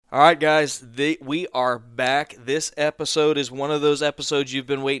All right, guys, we are back. This episode is one of those episodes you've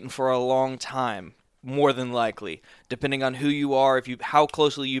been waiting for a long time, more than likely, depending on who you are, how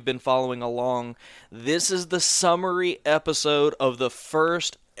closely you've been following along. This is the summary episode of the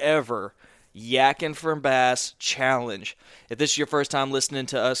first ever Yakking for Bass Challenge. If this is your first time listening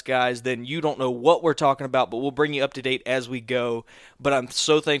to us, guys, then you don't know what we're talking about, but we'll bring you up to date as we go. But I'm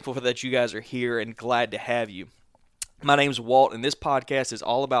so thankful that you guys are here and glad to have you. My name's Walt, and this podcast is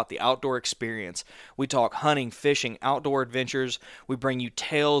all about the outdoor experience. We talk hunting, fishing, outdoor adventures. We bring you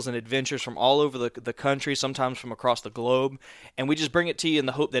tales and adventures from all over the country, sometimes from across the globe, and we just bring it to you in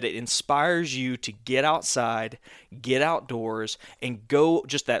the hope that it inspires you to get outside, get outdoors, and go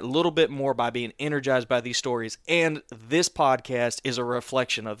just that little bit more by being energized by these stories. And this podcast is a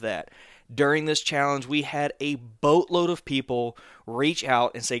reflection of that. During this challenge, we had a boatload of people reach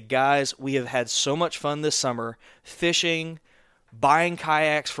out and say, guys, we have had so much fun this summer fishing, buying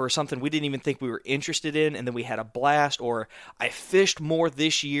kayaks for something we didn't even think we were interested in, and then we had a blast. Or I fished more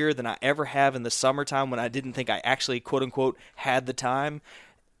this year than I ever have in the summertime when I didn't think I actually, quote-unquote, had the time.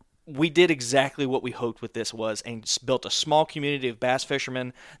 We did exactly what we hoped with this was and built a small community of bass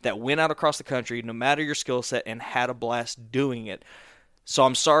fishermen that went out across the country, no matter your skill set, and had a blast doing it. So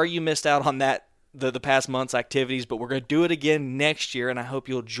I'm sorry you missed out on that the past month's activities, but we're going to do it again next year, and I hope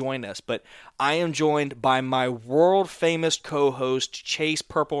you'll join us. But I am joined by my world-famous co-host, Chase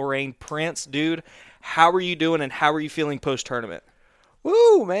Purple Rain Prince. Dude, how are you doing, and how are you feeling post-tournament?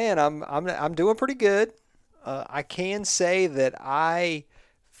 Woo, man, I'm doing pretty good. I can say that I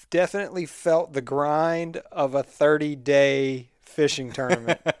definitely felt the grind of a 30-day fishing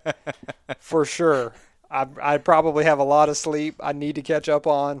tournament, for sure. I probably have a lot of sleep I need to catch up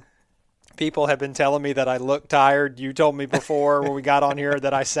on. People have been telling me that I look tired. You told me before when we got on here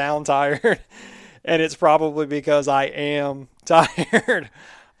that I sound tired, and it's probably because I am tired.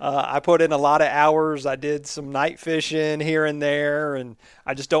 I put in a lot of hours. I did some night fishing here and there, and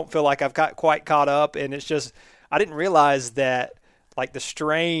I just don't feel like I've got quite caught up. And it's just, I didn't realize that, like, the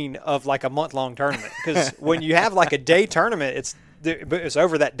strain of like a month-long tournament. Because when you have like a day tournament, it's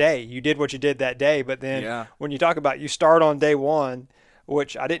over that day. You did what you did that day. But then when you talk about you start on day one,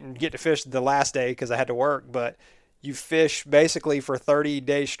 which I didn't get to fish the last day because I had to work, but you fish basically for 30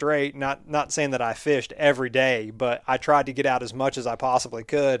 days straight. Not saying that I fished every day, but I tried to get out as much as I possibly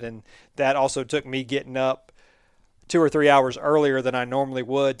could. And that also took me getting up 2 or 3 hours earlier than I normally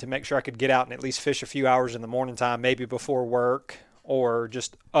would to make sure I could get out and at least fish a few hours in the morning time, maybe before work or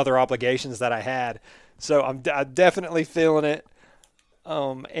just other obligations that I had. So I'm definitely feeling it.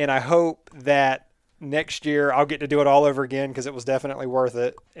 And I hope that next year I'll get to do it all over again because it was definitely worth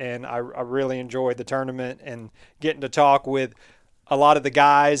it. And I really enjoyed the tournament and getting to talk with a lot of the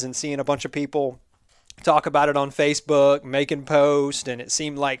guys and seeing a bunch of people talk about it on Facebook, making posts. And it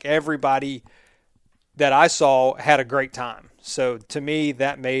seemed like everybody that I saw had a great time. So to me,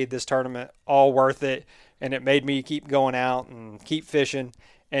 that made this tournament all worth it. And it made me keep going out and keep fishing.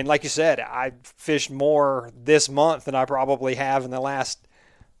 And like you said, I fished more this month than I probably have in the last,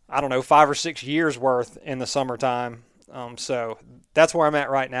 5 or 6 years worth in the summertime. So that's where I'm at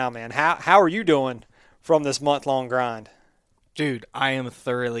right now, man. How are you doing from this month-long grind? Dude, I am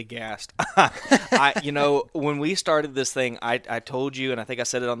thoroughly gassed. When we started this thing, I told you, and I think I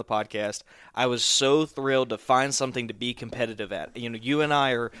said it on the podcast, I was so thrilled to find something to be competitive at. You and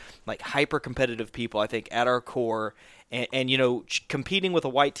I are like hyper-competitive people, I think, at our core. And competing with a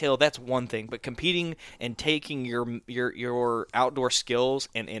whitetail, that's one thing. But competing and taking your outdoor skills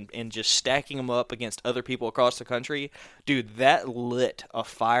and just stacking them up against other people across the country, dude, that lit a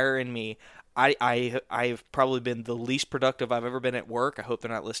fire in me. I've probably been the least productive I've ever been at work. I hope they're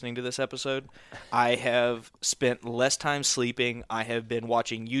not listening to this episode. I have spent less time sleeping. I have been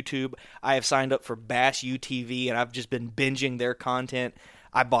watching YouTube. I have signed up for Bass UTV, and I've just been binging their content.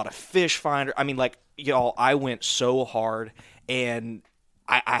 I bought a fish finder. I mean, like, y'all, I went so hard, and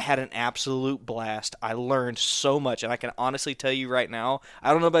I had an absolute blast. I learned so much, and I can honestly tell you right now,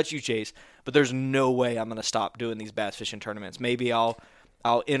 I don't know about you, Chase, but there's no way I'm going to stop doing these bass fishing tournaments. Maybe I'll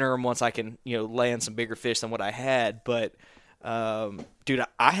enter them once I can, land some bigger fish than what I had. But, dude,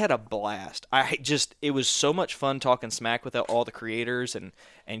 I had a blast. It was so much fun talking smack with all the creators and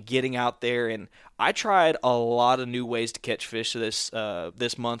getting out there. And I tried a lot of new ways to catch fish this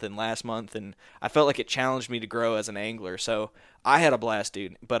month and last month, and I felt like it challenged me to grow as an angler. So I had a blast,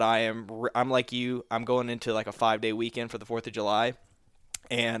 dude. But I'm like you. I'm going into like a 5-day weekend for the 4th of July.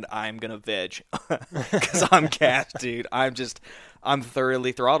 And I'm going to veg because I'm gassed, dude. I'm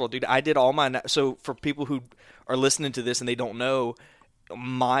thoroughly throttled, dude. I did all my – so for people who are listening to this and they don't know,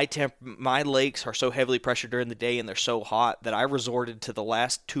 my lakes are so heavily pressured during the day and they're so hot that I resorted to the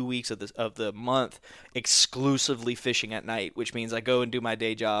last 2 weeks of the month exclusively fishing at night, which means I go and do my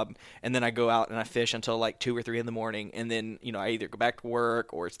day job and then I go out and I fish until like 2 or 3 in the morning, and then I either go back to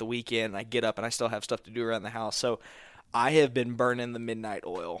work or it's the weekend and I get up and I still have stuff to do around the house. So I have been burning the midnight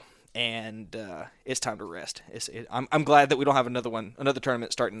oil. And it's time to rest. I'm glad that we don't have another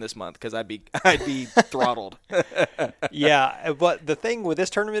tournament starting this month, because I'd be throttled. Yeah, but the thing with this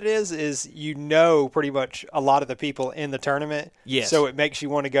tournament is pretty much a lot of the people in the tournament. Yes. So it makes you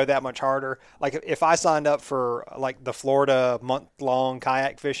want to go that much harder. Like if I signed up for like the Florida month-long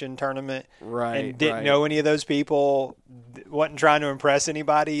kayak fishing tournament, and didn't know any of those people, wasn't trying to impress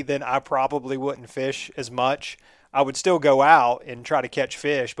anybody, then I probably wouldn't fish as much. I would still go out and try to catch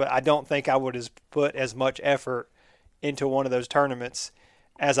fish, but I don't think I would have put as much effort into one of those tournaments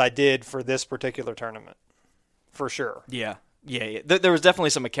as I did for this particular tournament, for sure. Yeah. There was definitely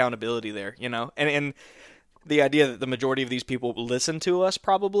some accountability there, and the idea that the majority of these people listen to us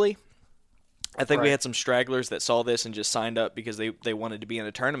probably. I think we had some stragglers that saw this and just signed up because they wanted to be in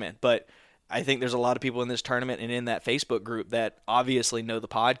a tournament, but I think there's a lot of people in this tournament and in that Facebook group that obviously know the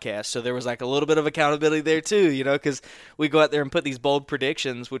podcast. So there was like a little bit of accountability there too, because we go out there and put these bold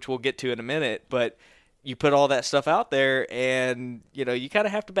predictions, which we'll get to in a minute. But you put all that stuff out there and, you kind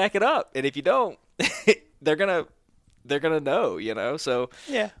of have to back it up. And if you don't, they're going to know, so.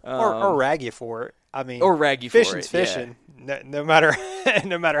 Yeah. Or rag you for it. I mean, or rag you for it. Fishing's fishing. Yeah. No matter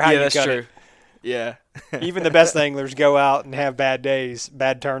how you that's cut true. it. Yeah. Even the best anglers go out and have bad days,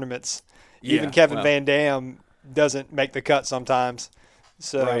 bad tournaments. Even Kevin Van Dam doesn't make the cut sometimes.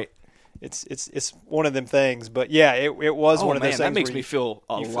 So it's one of them things. But yeah, it was one of those things. That makes me feel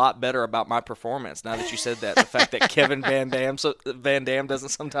a lot better about my performance now that you said that. The fact that Kevin Van Dam doesn't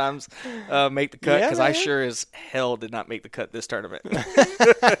sometimes make the cut, because I sure as hell did not make the cut this tournament.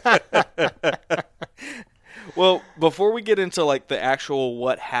 Well, before we get into like the actual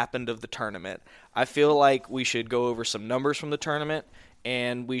what happened of the tournament, I feel like we should go over some numbers from the tournament.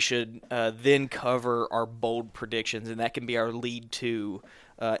 And we should then cover our bold predictions, and that can be our lead to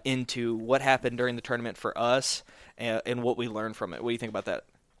into what happened during the tournament for us and what we learned from it. What do you think about that?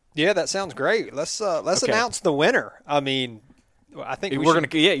 Yeah, that sounds great. Let's announce the winner. I mean, I think we're gonna.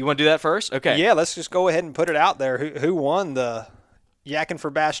 Yeah, you want to do that first? Okay. Yeah, let's just go ahead and put it out there. Who won the Yakking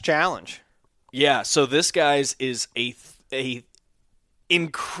for Bass Challenge? Yeah, so this guy's is a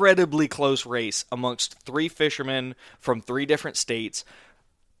incredibly close race amongst 3 fishermen from 3 different states.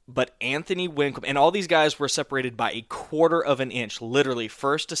 But Anthony Winkleman, and all these guys were separated by a quarter of an inch, literally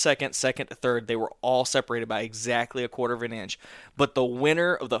first to second, second to third. They were all separated by exactly a quarter of an inch. But the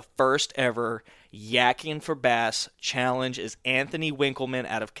winner of the first ever Yakking for Bass Challenge is Anthony Winkleman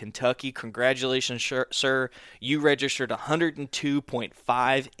out of Kentucky. Congratulations, sir. You registered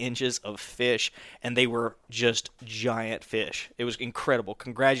 102.5 inches of fish, and they were just giant fish. It was incredible.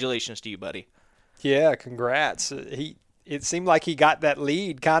 Congratulations to you, buddy. Yeah, congrats. It seemed like he got that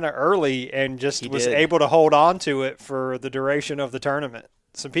lead kind of early and just was able to hold on to it for the duration of the tournament.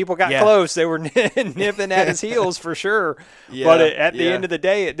 Some people got close. They were nipping at his heels for sure. But at the end of the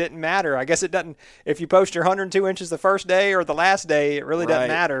day, it didn't matter. I guess it doesn't – if you post your 102 inches the first day or the last day, it really doesn't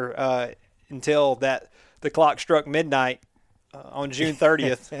matter until the clock struck midnight on June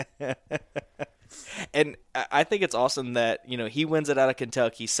 30th. And I think it's awesome that, he wins it out of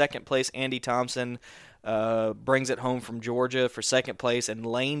Kentucky. Second place, Andy Thompson brings it home from Georgia for second place, and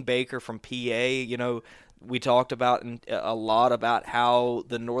Lane Baker from PA. We talked about a lot about how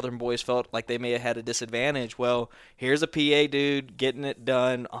the Northern boys felt like they may have had a disadvantage. Well, here's a PA dude getting it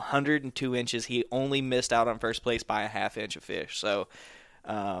done, 102 inches. He only missed out on first place by a half inch of fish. So,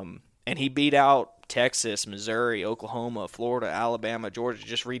 and he beat out Texas, Missouri, Oklahoma, Florida, Alabama, Georgia,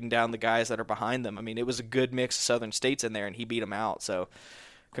 just reading down the guys that are behind them. I mean, it was a good mix of southern states in there, and he beat them out. So,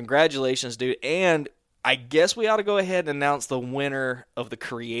 congratulations, dude. And I guess we ought to go ahead and announce the winner of the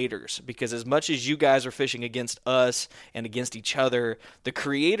creators, because as much as you guys are fishing against us and against each other, the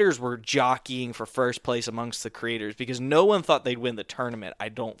creators were jockeying for first place amongst the creators, because no one thought they'd win the tournament, I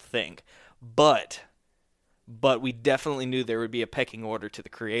don't think. But we definitely knew there would be a pecking order to the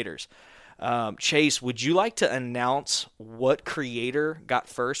creators. Chase, would you like to announce what creator got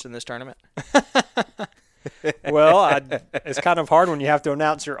first in this tournament? Well, it's kind of hard when you have to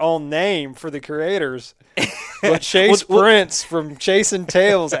announce your own name for the creators. But Chase Prince from Chasing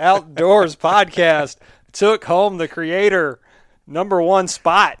Tales Outdoors podcast took home the creator #1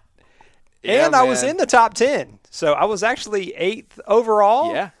 spot. Yeah, and I was in the top 10. So I was actually 8th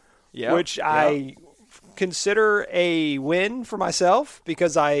overall, which I consider a win for myself,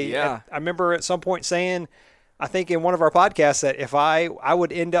 because I remember at some point saying I think in one of our podcasts that if I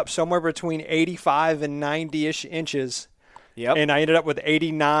would end up somewhere between 85 and 90-ish inches. Yep. And I ended up with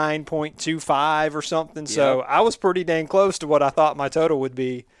 89.25 or something. So I was pretty dang close to what I thought my total would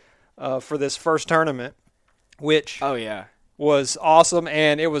be for this first tournament, which was awesome.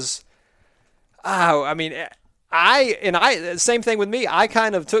 And it was, same thing with me. I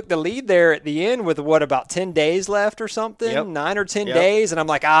kind of took the lead there at the end with about 10 days left or something, 9 or 10 days. And I'm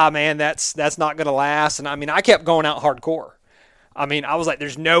like, man, that's not going to last. And I kept going out hardcore. I was like,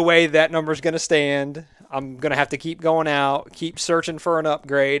 there's no way that number's going to stand. I'm going to have to keep going out, keep searching for an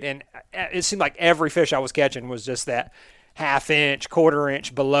upgrade. And it seemed like every fish I was catching was just that half inch, quarter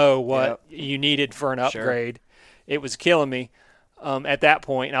inch below what you needed for an upgrade. Sure. It was killing me. At that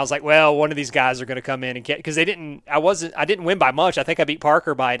point, and I was like, well, one of these guys are going to come in and get, because I didn't win by much. I think I beat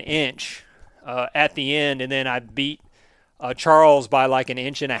Parker by an inch at the end, and then I beat Charles by like an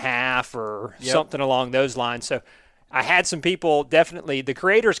inch and a half or something along those lines. So I had some people, definitely the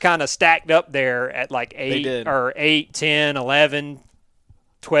creators kind of stacked up there at like 8, 10, 11,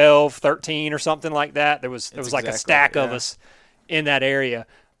 12, 13 or something like that. There was like a stack of us in that area,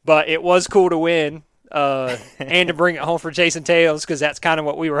 but it was cool to win. And to bring it home for Chasing Tails, because that's kind of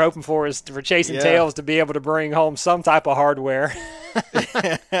what we were hoping for, is for Chasing Tails to be able to bring home some type of hardware.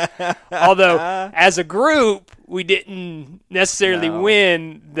 Although, as a group, we didn't necessarily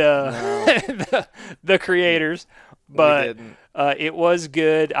win the creators, but it was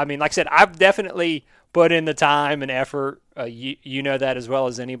good. Like I said, I've definitely put in the time and effort. You know that as well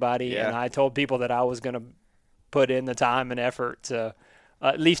as anybody, and I told people that I was going to put in the time and effort to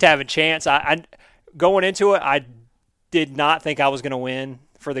at least have a chance. Going into it, I did not think I was going to win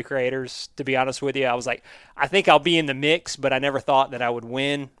for the creators, to be honest with you. I was like, I think I'll be in the mix, but I never thought that I would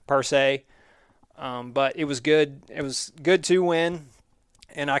win per se. But it was good. It was good to win.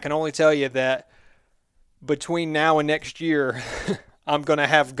 And I can only tell you that between now and next year, I'm going to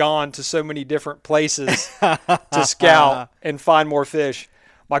have gone to so many different places to scout and find more fish.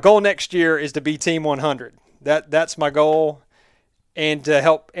 My goal next year is to be Team 100. That's my goal. And to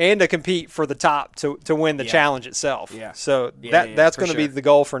help and to compete for the top to win the challenge itself. Yeah. So that's going to be the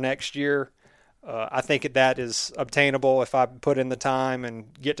goal for next year. I think that is obtainable if I put in the time and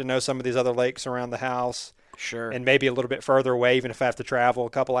get to know some of these other lakes around the house. Sure. And maybe a little bit further away, even if I have to travel a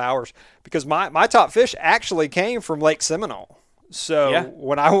couple hours. Because my top fish actually came from Lake Seminole. So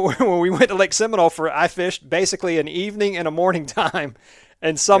when we went to Lake Seminole, I fished basically an evening and a morning time,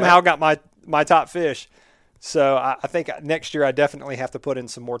 and somehow got my top fish. So I think next year I definitely have to put in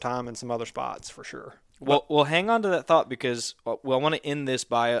some more time in some other spots for sure. Well, hang on to that thought, because I want to end this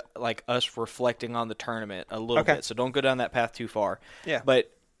by us reflecting on the tournament a little bit. So don't go down that path too far. Yeah.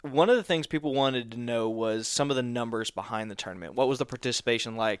 But one of the things people wanted to know was some of the numbers behind the tournament. What was the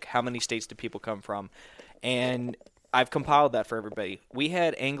participation like? How many states did people come from? And I've compiled that for everybody. We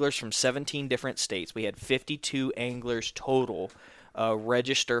had anglers from 17 different states. We had 52 anglers total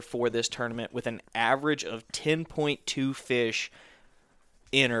register for this tournament, with an average of 10.2 fish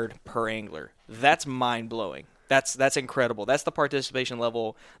entered per angler. That's mind-blowing. That's incredible. That's the participation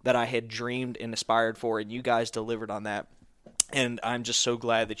level that I had dreamed and aspired for, and you guys delivered on that. And I'm just so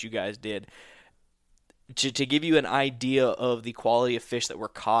glad that you guys did. To give you an idea of the quality of fish that were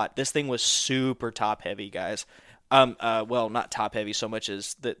caught, this thing was super top-heavy, guys. Well, not top heavy so much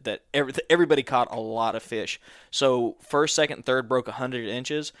as that everybody caught a lot of fish. So first, second, third broke 100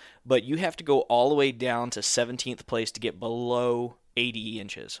 inches, but you have to go all the way down to 17th place to get below 80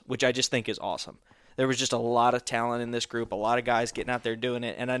 inches, which I just think is awesome. There was just a lot of talent in this group, a lot of guys getting out there doing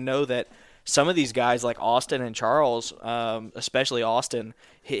it, and I know that some of these guys like Austin and Charles, especially Austin,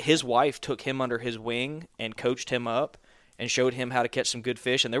 his wife took him under his wing and coached him up and showed him how to catch some good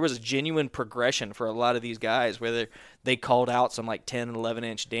fish. And there was a genuine progression for a lot of these guys where they called out some like 10 and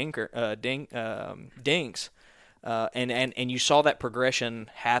 11-inch dinks. And you saw that progression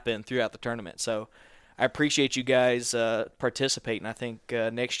happen throughout the tournament. So I appreciate you guys participating. I think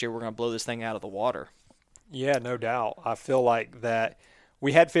next year we're going to blow this thing out of the water. Yeah, no doubt. I feel like that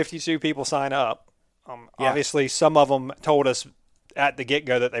we had 52 people sign up. Obviously, some of them told us at the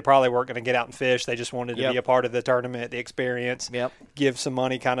get-go that they probably weren't going to get out and fish. They just wanted to be a part of the tournament, the experience, give some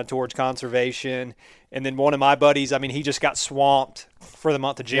money kind of towards conservation. And then one of my buddies, he just got swamped for the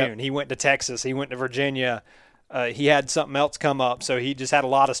month of June. He went to Texas. He went to Virginia. He had something else come up, so he just had a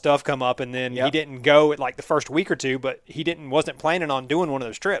lot of stuff come up, and then he didn't go at like the first week or two, but he wasn't planning on doing one of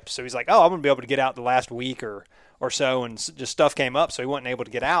those trips. So he's like, I'm going to be able to get out the last week or so, and just stuff came up, so he wasn't able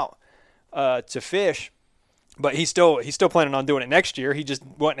to get out to fish. But he's still planning on doing it next year. He just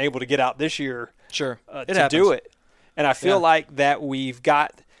wasn't able to get out this year to do it. And I feel like that we've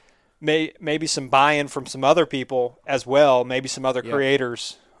got maybe some buy-in from some other people as well, maybe some other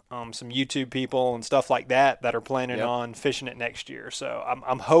creators, some YouTube people and stuff like that are planning on fishing it next year. So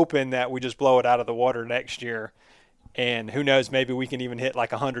I'm hoping that we just blow it out of the water next year, and who knows, maybe we can even hit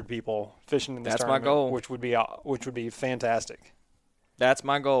like 100 people fishing in this tournament. That's my goal, which would be fantastic. That's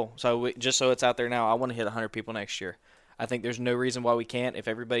my goal. So just so it's out there now, I want to hit 100 people next year. I think there's no reason why we can't. If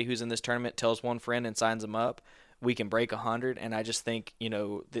everybody who's in this tournament tells one friend and signs them up, we can break 100. And I just think,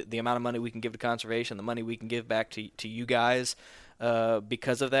 the amount of money we can give to conservation, the money we can give back to you guys,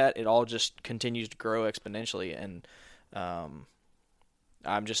 because of that, it all just continues to grow exponentially. And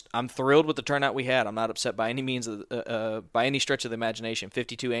I'm thrilled with the turnout we had. I'm not upset by any means by any stretch of the imagination.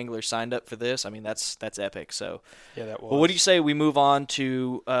 52 anglers signed up for this. I mean, that's epic. So yeah, that was. Well, what do you say we move on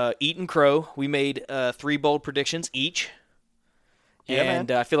to Eaton Crow? We made 3 bold predictions each. Yeah,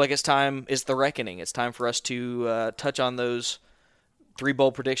 and I feel like it's the reckoning. It's time for us to touch on those 3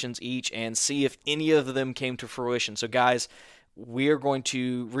 bold predictions each and see if any of them came to fruition. So, guys, we're going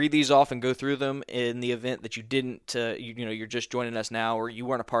to read these off and go through them in the event that you didn't, you're just joining us now, or you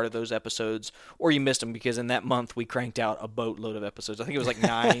weren't a part of those episodes, or you missed them, because in that month we cranked out a boatload of episodes. I think it was like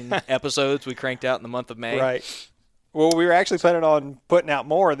 9 episodes we cranked out in the month of May. Right. Well, we were actually planning on putting out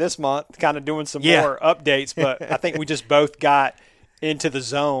more this month, kind of doing some more updates, but I think we just both got into the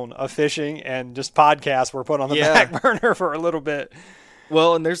zone of fishing, and just podcasts were put on the back burner for a little bit.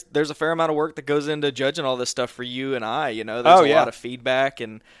 Well, and there's a fair amount of work that goes into judging all this stuff for you and I. There's a lot of feedback,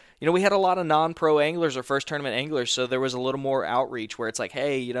 and we had a lot of non-pro anglers or first tournament anglers, so there was a little more outreach where it's like,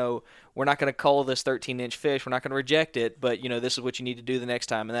 hey, we're not going to cull this 13-inch fish, we're not going to reject it, but this is what you need to do the next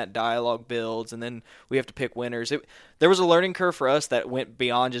time, and that dialogue builds, and then we have to pick winners. There was a learning curve for us that went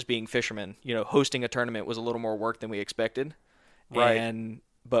beyond just being fishermen. Hosting a tournament was a little more work than we expected, right?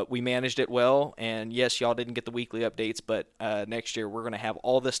 But we managed it well, and yes, y'all didn't get the weekly updates, but next year we're going to have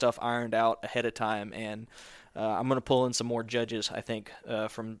all this stuff ironed out ahead of time, and I'm going to pull in some more judges, I think,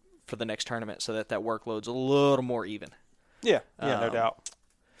 for the next tournament, so that workload's a little more even. Yeah, no doubt.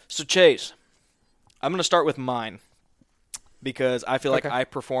 So, Chase, I'm going to start with mine, because I feel like I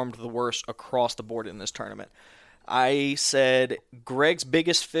performed the worst across the board in this tournament. I said Greg's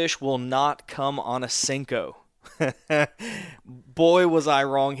biggest fish will not come on a Senko. Boy, was I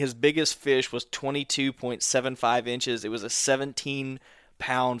wrong. His biggest fish was 22.75 inches. It was a 7-pound,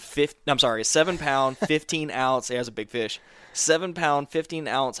 15 ounce. It was a big fish. 7-pound, 15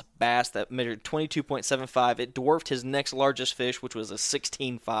 ounce bass that measured 22.75. It dwarfed his next largest fish, which was a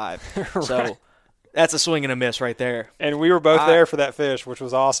 16.5. Right. So that's a swing and a miss right there. And we were both there for that fish, which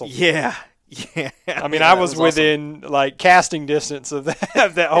was awesome. Yeah. I mean, I was within awesome. Like casting distance of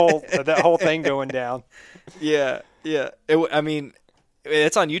that whole thing going down. Yeah.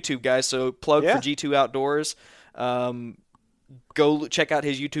 It's on YouTube, guys. So plug for G2 Outdoors. Go check out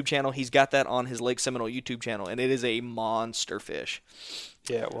his YouTube channel. He's got that on his Lake Seminole YouTube channel, and it is a monster fish.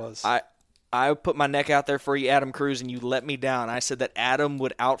 Yeah, it was. I put my neck out there for you, Adam Cruz, and you let me down. I said that Adam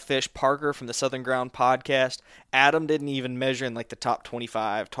would outfish Parker from the Southern Ground podcast. Adam didn't even measure in like the top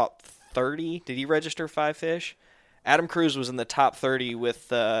 25, top 30. Did he register 5 fish? Adam Cruz was in the top 30 with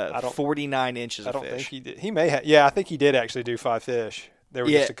 49 inches of fish. I don't think he did. He may have. Yeah, I think he did actually do 5 fish. There were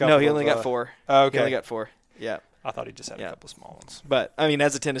just a couple. No, he only got 4. Oh, okay. He only got 4. Yeah. I thought he just had a couple small ones. But, I mean,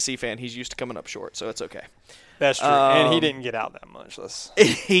 as a Tennessee fan, he's used to coming up short, so it's okay. That's true. And he didn't get out that much.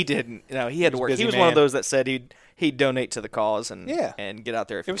 He didn't. No, he had to work. He was one of those that said he'd donate to the cause and get out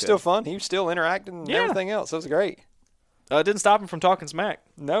there if he could. It was still fun. He was still interacting and everything else. It was great. It didn't stop him from talking smack.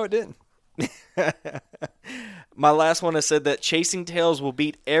 No, it didn't. My last one has said that Chasing Tails will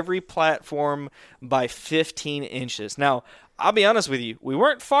beat every platform by 15 inches. Now, I'll be honest with you. We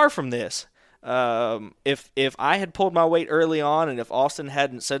weren't far from this. If I had pulled my weight early on, and if Austin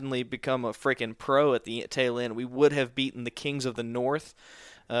hadn't suddenly become a freaking pro at the tail end, we would have beaten the Kings of the North,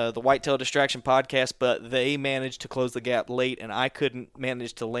 the Whitetail Distraction podcast, but they managed to close the gap late, and I couldn't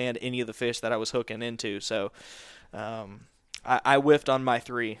manage to land any of the fish that I was hooking into. So I whiffed on my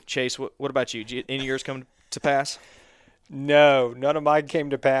 3. Chase, what about you? Did any of yours come to pass? No, none of mine came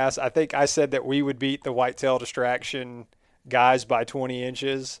to pass. I think I said that we would beat the Whitetail Distraction guys by 20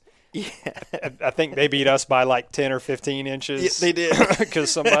 inches. Yeah. I think they beat us by like 10 or 15 inches. Yeah, they did.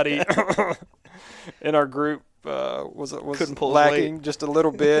 Because somebody in our group was couldn't pull lacking just a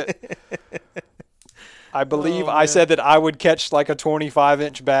little bit. I believe I said that I would catch like a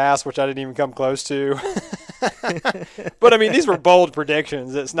 25-inch bass, which I didn't even come close to. But I mean, these were bold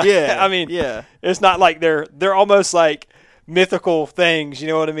predictions. It's not. Yeah. I mean, it's not like they're almost like mythical things. You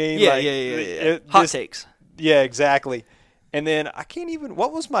know what I mean? Yeah, Hot takes. Yeah, exactly. And then I can't even.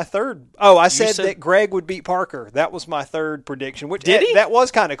 What was my third? Oh, I said said- that Greg would beat Parker. That was my third prediction. Which Did he? That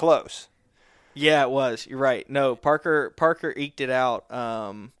was kind of close. Yeah, it was. You're right. No, Parker eked it out.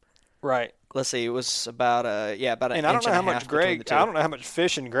 Right. Let's see, it was about about an And I don't inch know and how a much half between Greg. the two. I don't know how much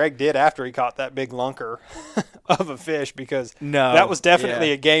fishing Greg did after he caught that big lunker of a fish, because No, that was definitely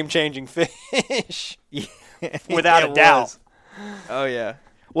yeah. a game-changing fish, Yeah, without it a doubt. was. Oh yeah.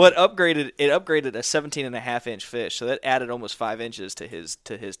 Well, it upgraded a 17 and a half inch fish, so that added almost 5 inches to his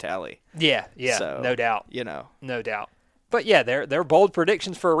tally. Yeah, So, no doubt, No doubt. But yeah, they're bold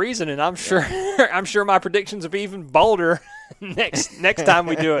predictions for a reason, and I'm sure I'm sure my predictions will be even bolder next time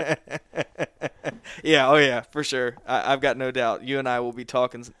we do it. Yeah, oh yeah, for sure. I've got no doubt. You and I will be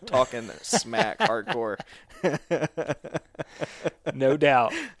talking smack hardcore. No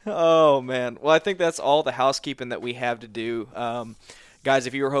doubt. Oh man. Well, I think that's all the housekeeping that we have to do. Guys,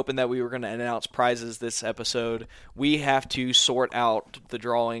 if you were hoping that we were going to announce prizes this episode, we have to sort out the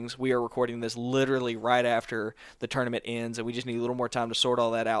drawings. We are recording this literally right after the tournament ends, and we just need a little more time to sort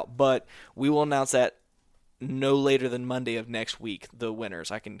all that out. But we will announce that no later than Monday of next week, the winners.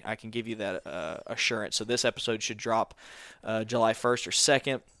 I can give you that assurance. So this episode should drop July 1st or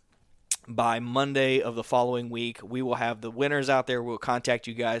 2nd. By Monday of the following week, we will have the winners out there. We'll contact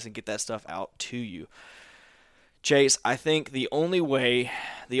you guys and get that stuff out to you. Chase, I think the only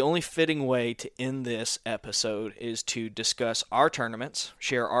fitting way to end this episode is to discuss our tournaments,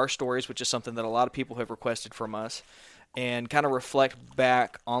 share our stories, which is something that a lot of people have requested from us, and kind of reflect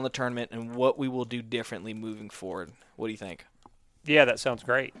back on the tournament and what we will do differently moving forward. What do you think? Yeah, that sounds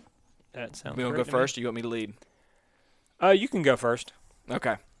great. That sounds. You want to go first, or you want me to lead? You can go first.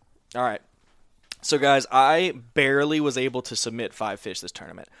 Okay. All right. So, guys, I barely was able to submit 5 fish this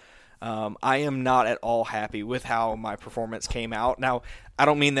tournament. I am not at all happy with how my performance came out. Now, I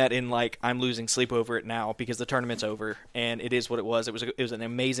don't mean that in like I'm losing sleep over it now, because the tournament's over and it is what it was. It was an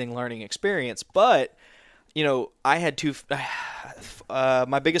amazing learning experience, but I had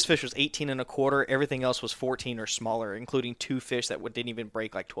my biggest fish was 18 and a quarter. Everything else was 14 or smaller, including 2 fish that didn't even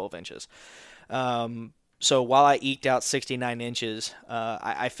break like 12 inches. So while I eked out 69 inches,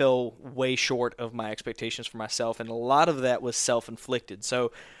 I fell way short of my expectations for myself, and a lot of that was self-inflicted.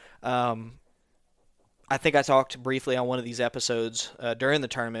 So I think I talked briefly on one of these episodes during the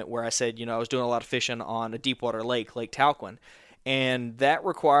tournament where I said, I was doing a lot of fishing on a deep water lake, Lake Talquin, and that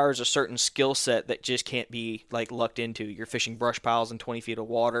requires a certain skill set that just can't be like lucked into. You're fishing brush piles in 20 feet of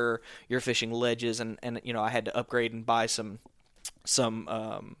water, you're fishing ledges, and I had to upgrade and buy some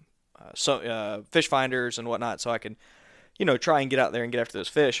fish finders and whatnot so I could, try and get out there and get after those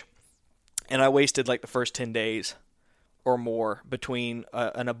fish. And I wasted like the first 10 days or more between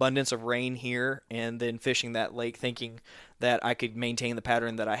an abundance of rain here and then fishing that lake, thinking that I could maintain the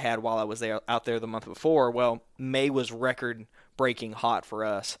pattern that I had while I was out there the month before. Well, May was record-breaking hot for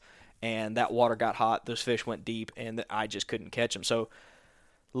us, and that water got hot, those fish went deep, and I just couldn't catch them. So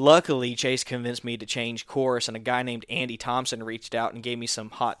luckily, Chase convinced me to change course, and a guy named Andy Thompson reached out and gave me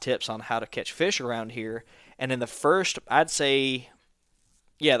some hot tips on how to catch fish around here. And in the first, the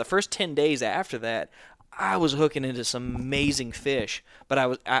first 10 days after that, I was hooking into some amazing fish, but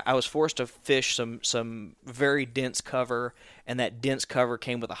I was forced to fish some very dense cover, and that dense cover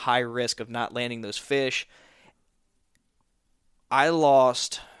came with a high risk of not landing those fish. I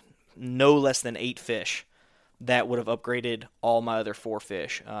lost no less than 8 fish that would have upgraded all my other 4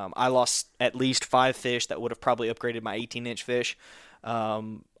 fish. I lost at least 5 fish that would have probably upgraded my 18-inch fish.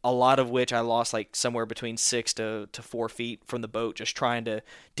 A lot of which I lost like somewhere between 6 to 4 feet from the boat, just trying to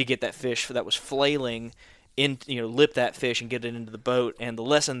get that fish that was flailing in, lip that fish and get it into the boat. And the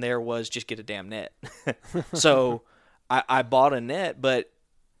lesson there was just get a damn net. So I bought a net, but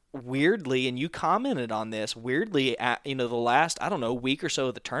weirdly, and you commented on this, weirdly, the last, week or so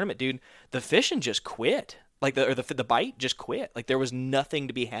of the tournament, dude, the fishing just quit. Like the bite just quit. Like there was nothing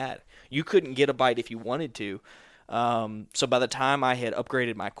to be had. You couldn't get a bite if you wanted to. So by the time I had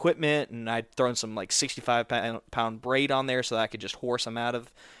upgraded my equipment and I'd thrown some like 65-pound braid on there so that I could just horse them out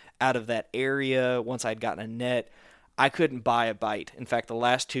of that area, once I'd gotten a net, I couldn't buy a bite. In fact, the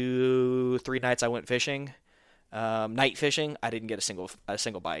last 2-3 nights I went fishing, night fishing, I didn't get a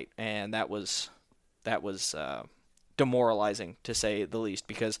single bite, and that was demoralizing to say the least,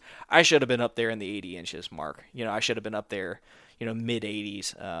 because I should have been up there in the 80 inches mark. I should have been up there, mid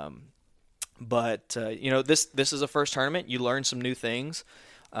 80s. But this is a first tournament. You learn some new things,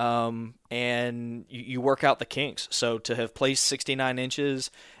 and you work out the kinks. So to have placed 69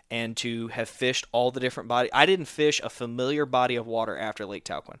 inches and to have fished all the different bodies, I didn't fish a familiar body of water after Lake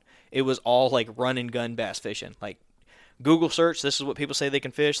Talquin. It was all like run and gun bass fishing, like Google search, this is what people say they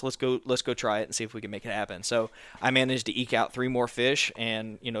can fish. Let's go try it and see if we can make it happen. So I managed to eke out 3 more fish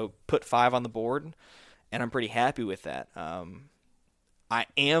and, put 5 on the board, and I'm pretty happy with that. I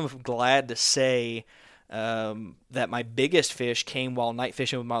am glad to say that my biggest fish came while night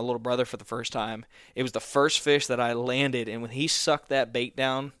fishing with my little brother for the first time. It was the first fish that I landed, and when he sucked that bait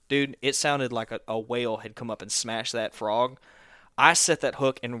down, dude, it sounded like a whale had come up and smashed that frog. I set that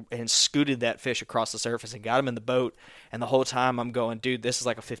hook and scooted that fish across the surface and got him in the boat. And the whole time I'm going, dude, this is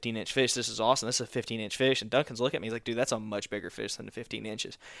like a 15-inch fish. This is awesome. This is a 15-inch fish. And Duncan's looking at me. He's like, dude, that's a much bigger fish than the 15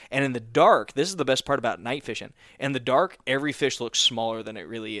 inches. And in the dark, this is the best part about night fishing. In the dark, every fish looks smaller than it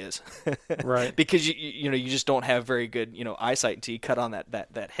really is. Right. Because you just don't have very good eyesight until you cut on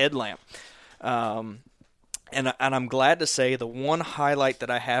that headlamp. And I'm glad to say the one highlight that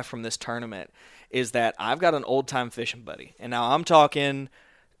I have from this tournament is that I've got an old-time fishing buddy. And now I'm talking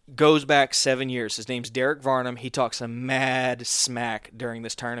goes back 7 years. His name's Derek Varnum. He talks some mad smack during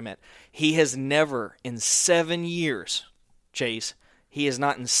this tournament. He has never in 7 years, Chase, he has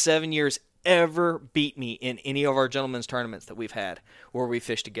not in 7 years ever beat me in any of our gentlemen's tournaments that we've had where we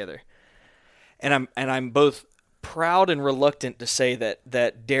fished together. And I'm both proud and reluctant to say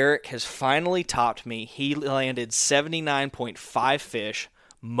that Derek has finally topped me. He landed 79.5 fish.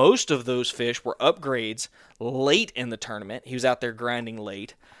 Most of those fish were upgrades late in the tournament. He was out there grinding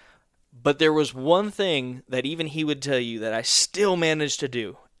late. But there was one thing that even he would tell you that I still managed to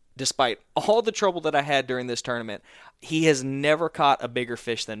do, despite all the trouble that I had during this tournament. He has never caught a bigger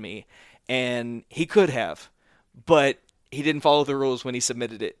fish than me, and he could have, but he didn't follow the rules when he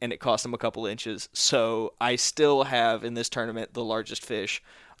submitted it, and it cost him a couple inches. So I still have in this tournament the largest fish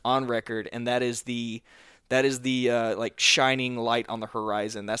on record, and that is the like shining light on the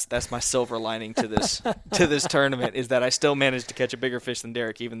horizon. That's my silver lining to this to this tournament, is that I still managed to catch a bigger fish than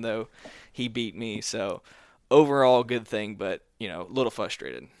Derek, even though he beat me. So overall, good thing, but a little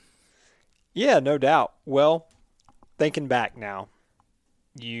frustrated. Yeah, no doubt. Well, thinking back now,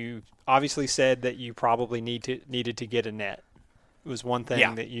 you obviously said that you probably needed to get a net. It was one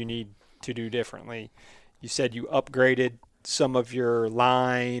thing that you need to do differently. You said you upgraded some of your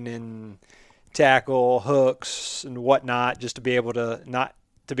line and tackle, hooks, and whatnot, just to be able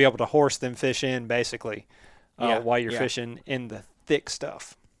to horse them fish in, basically, while you're fishing in the thick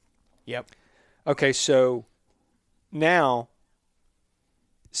stuff. Yep. Okay, so now,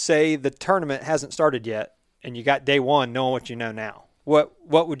 say the tournament hasn't started yet, and you got day one knowing what you know now. What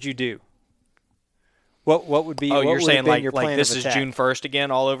would you do? What would be? Oh, you're saying like this is June 1st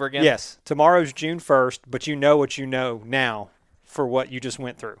again, all over again? Yes, tomorrow's June 1st, but you know what you know now for what you just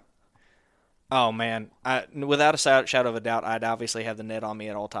went through. Oh, man. Without a shadow of a doubt, I'd obviously have the net on me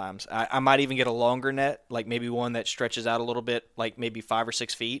at all times. I might even get a longer net, like maybe one that stretches out a little bit, like maybe 5 or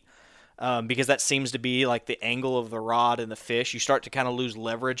 6 feet, because that seems to be like the angle of the rod and the fish. You start to kind of lose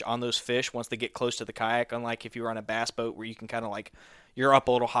leverage on those fish once they get close to the kayak, unlike if you were on a bass boat where you can kind of like you're up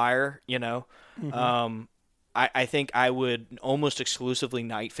a little higher, Mm-hmm. I think I would almost exclusively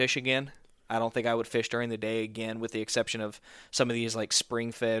night fish again. I don't think I would fish during the day again, with the exception of some of these like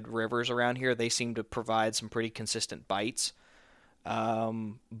spring-fed rivers around here. They seem to provide some pretty consistent bites.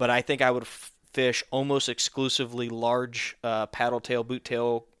 But I think I would fish almost exclusively large paddle tail, boot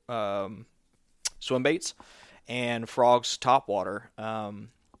tail swim baits and frogs topwater.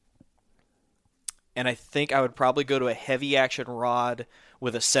 And I think I would probably go to a heavy action rod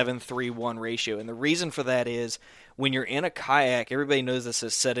with a 7-3-1 ratio. And the reason for that is when you're in a kayak, everybody knows this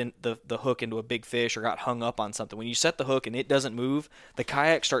is setting the hook into a big fish or got hung up on something. When you set the hook and it doesn't move, the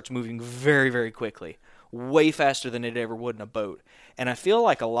kayak starts moving very, very quickly, way faster than it ever would in a boat. And I feel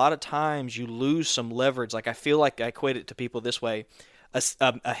like a lot of times you lose some leverage. Like I feel like I equate it to people this way.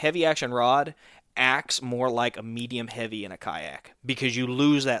 A heavy action rod acts more like a medium heavy in a kayak, because you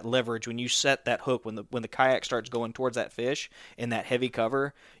lose that leverage when you set that hook. When the kayak starts going towards that fish in that heavy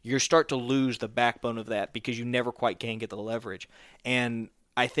cover, you start to lose the backbone of that because you never quite can get the leverage. And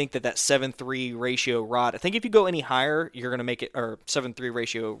I think that 7-3 ratio rod, I think if you go any higher, you're going to make it, or 7-3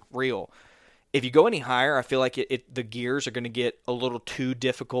 ratio reel. If you go any higher, I feel like the gears are going to get a little too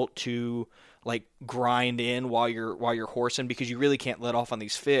difficult to like grind in while you're horsing, because you really can't let off on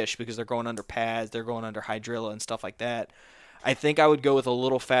these fish because they're going under pads, they're going under hydrilla and stuff like that. I think I would go with a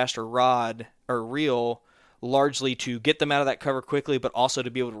little faster rod or reel, largely to get them out of that cover quickly, but also to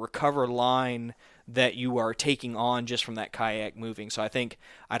be able to recover line that you are taking on just from that kayak moving. So I think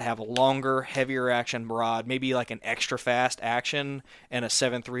I'd have a longer, heavier action rod, maybe like an extra fast action, and a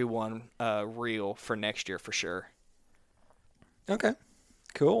 7-3-1 reel for next year for sure. Okay,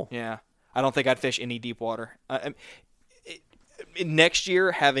 cool. Yeah. I don't think I'd fish any deep water. next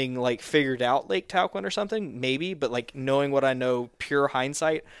year, having like figured out Lake Talquin or something, maybe. But like knowing what I know, pure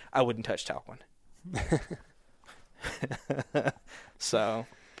hindsight, I wouldn't touch Talquin. So,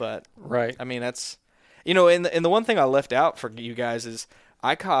 but Right. I mean, that's, and the one thing I left out for you guys is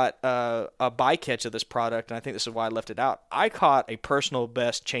I caught a bycatch of this product, and I think this is why I left it out. I caught a personal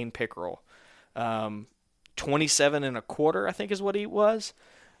best chain pickerel, 27 and a quarter, I think is what he was.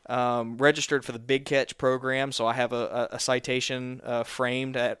 Registered for the Big Catch program, so I have a citation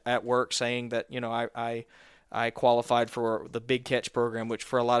framed at work saying that I qualified for the Big Catch program, which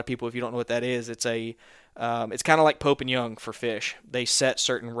for a lot of people, if you don't know what that is, it's kind of like Pope and Young for fish. They set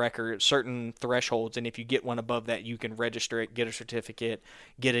certain records, certain thresholds, and if you get one above that, you can register it, get a certificate,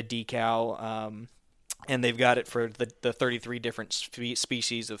 get a decal, and they've got it for the 33 different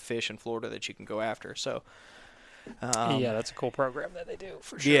species of fish in Florida that you can go after. So. Yeah, that's a cool program that they do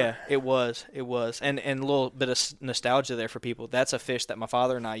for sure. Yeah, it was, and a little bit of nostalgia there for people. That's a fish that my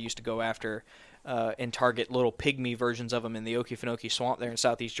father and I used to go after, and target little pygmy versions of them in the Okefenokee Swamp there in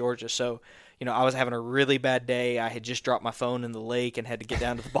southeast Georgia. So, I was having a really bad day. I had just dropped my phone in the lake and had to get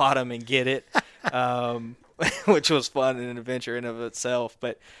down to the bottom and get it, which was fun and an adventure in of itself.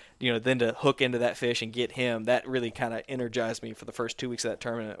 But then to hook into that fish and get him, that really kind of energized me for the first 2 weeks of that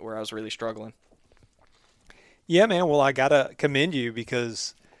tournament where I was really struggling. Yeah, man. Well, I gotta commend you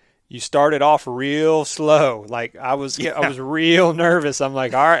because you started off real slow. Like I was real nervous. I'm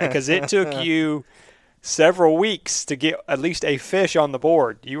like, all right, because it took you several weeks to get at least a fish on the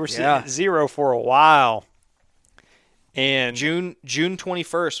board. You were sitting at 0 for a while. And June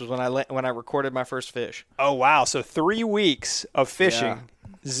 21st was when I recorded my first fish. Oh wow! So 3 weeks of fishing,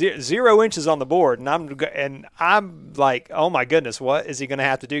 0 inches on the board, and I'm like, oh my goodness, what is he going to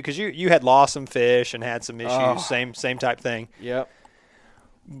have to do? Because you had lost some fish and had some issues, same type thing. Yep.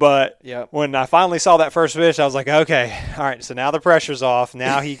 But when I finally saw that first fish, I was like, okay, all right. So now the pressure's off.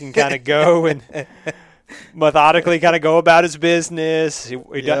 Now he can kind of go and methodically kind of go about his business. He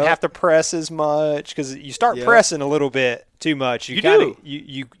doesn't have to press as much because you start pressing a little bit too much. You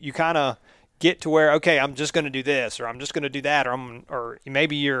kind of get to where, okay, I'm just going to do this, or I'm just going to do that, or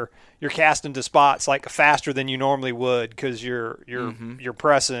maybe you're casting to spots like faster than you normally would because you're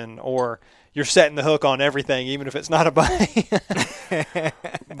pressing, or you're setting the hook on everything, even if it's not a bite.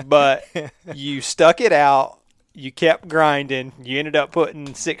 But you stuck it out. You kept grinding. You ended up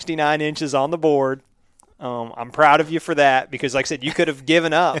putting 69 inches on the board. I'm proud of you for that because, like I said, you could have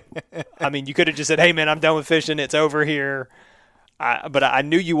given up. I mean, you could have just said, hey, man, I'm done with fishing. It's over here. But I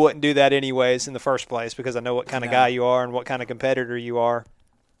knew you wouldn't do that anyways in the first place because I know what kind of guy you are and what kind of competitor you are.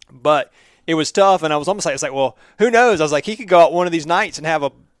 But it was tough, and I was almost like, well, who knows? I was like, he could go out one of these nights and have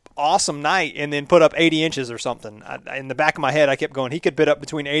a awesome night and then put up 80 inches or something. In the back of my head, I kept going, he could put up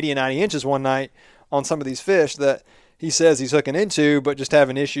between 80 and 90 inches one night on some of these fish that he says he's hooking into, but just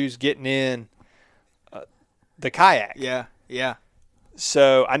having issues getting in the kayak. Yeah.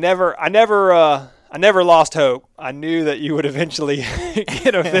 So I never lost hope. I knew that you would eventually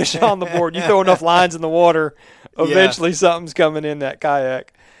get a fish on the board. You throw enough lines in the water, eventually something's coming in that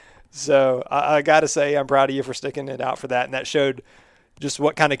kayak. So I got to say I'm proud of you for sticking it out for that, and that showed just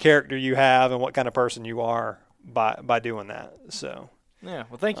what kind of character you have and what kind of person you are by doing that. So yeah,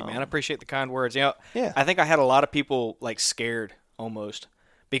 well, thank you, man. I appreciate the kind words. Yeah. I think I had a lot of people like scared almost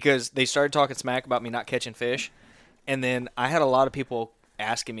because they started talking smack about me not catching fish, and then I had a lot of people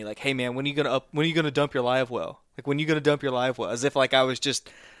asking me like, "Hey, man, when are you gonna dump your live well? Like, when are you gonna dump your live well?" As if like I was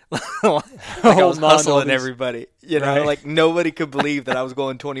just like I was hustling everybody, right. Like nobody could believe that I was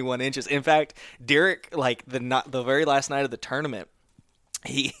going 21 inches. In fact, Derek, like the very last night of the tournament,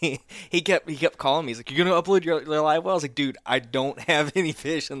 he kept calling me. He's like, "You're gonna upload your live well?" I was like, "Dude, I don't have any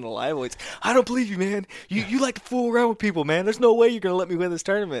fish in the live well." I don't believe you, man. You like to fool around with people, man. There's no way you're gonna let me win this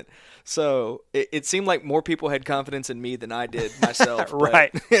tournament. So it seemed like more people had confidence in me than I did myself.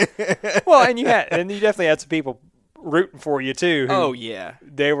 Right. Well, and you definitely had some people rooting for you too. Oh yeah.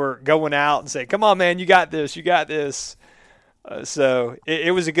 They were going out and saying, "Come on, man, you got this. You got this." So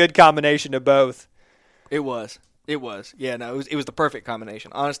it was a good combination of both. It was. Yeah, no, it was the perfect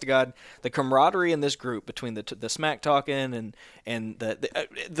combination. Honest to God, the camaraderie in this group between the smack talking and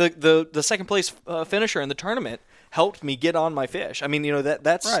the second place finisher in the tournament helped me get on my fish. I mean,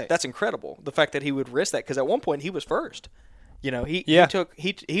 that's incredible. The fact that he would risk that, because at one point he was first. He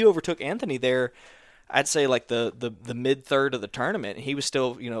overtook Anthony there. I'd say like the mid third of the tournament. He was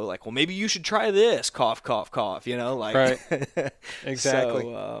still, like, well, maybe you should try this. Cough, cough, cough. Like right. Exactly.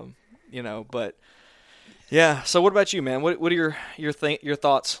 So, but. Yeah. So, what about you, man? What are your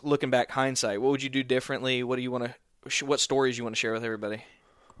thoughts looking back, hindsight? What would you do differently? What do you want to? What stories you want to share with everybody?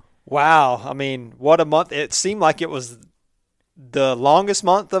 Wow. I mean, what a month! It seemed like it was the longest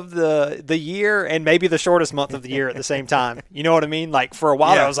month of the year and maybe the shortest month of the year at the same time. You know what I mean? Like for a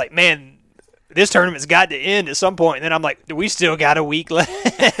while I was like, man, this tournament's got to end at some point. And then I'm like, we still got a week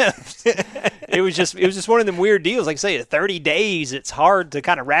left. It was just one of them weird deals. Like I say, 30 days, it's hard to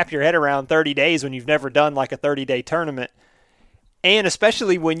kind of wrap your head around 30 days when you've never done like a 30-day tournament. And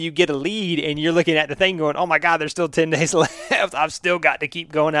especially when you get a lead and you're looking at the thing going, oh my God, there's still 10 days left. I've still got to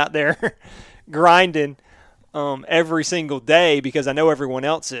keep going out there grinding every single day because I know everyone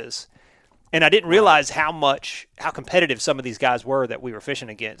else is. And I didn't realize how competitive some of these guys were that we were fishing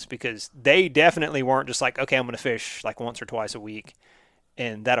against, because they definitely weren't just like, okay, I'm going to fish like once or twice a week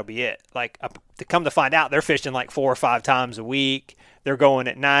and that'll be it. Like, to come to find out, they're fishing like 4 or 5 times a week. They're going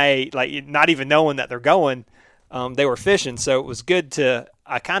at night, like not even knowing that they're going. They were fishing, so it was good to.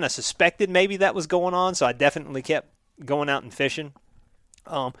 I kind of suspected maybe that was going on, so I definitely kept going out and fishing.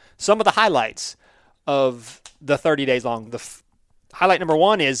 Some of the highlights of the 30 days long. Highlight number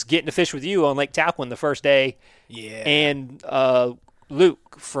 1 is getting to fish with you on Lake Talquin the first day. Yeah. And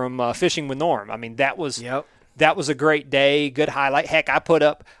Luke from Fishing with Norm. I mean, that was a great day, good highlight. Heck, I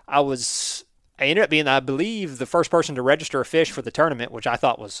ended up being, I believe, the first person to register a fish for the tournament, which I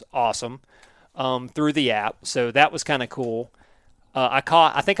thought was awesome, through the app. So that was kind of cool.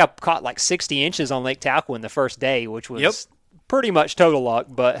 I think I caught like 60 inches on Lake Talquin the first day, which was pretty much total luck.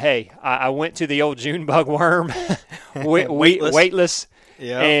 But hey, I went to the old June bug worm, weightless,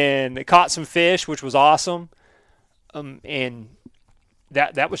 and caught some fish, which was awesome. And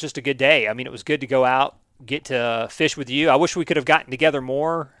that was just a good day. I mean, it was good to go out, get to fish with you. I wish we could have gotten together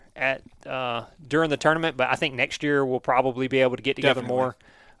more during the tournament, but I think next year we'll probably be able to get together more.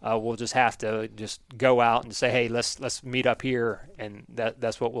 We'll just have to just go out and say, hey, let's meet up here, and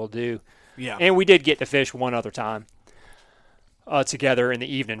that's what we'll do. Yeah. And we did get to fish one other time together in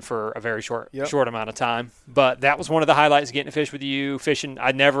the evening for a very short amount of time. But that was one of the highlights, getting to fish with you, fishing.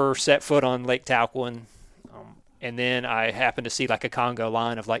 I never set foot on Lake Talquin. And then I happened to see like a Congo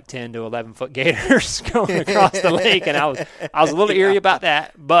line of like 10 to 11-foot gators going across the lake, and I was a little eerie about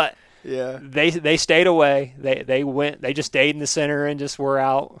that, but they stayed away. They just stayed in the center and just were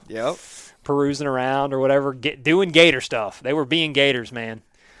out perusing around or whatever, doing gator stuff. They were being gators, man,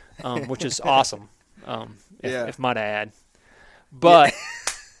 which is awesome, if might I add. But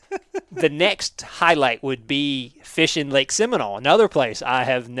the next highlight would be fishing Lake Seminole, another place I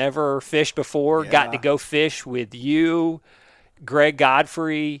have never fished before. Got to go fish with you, Greg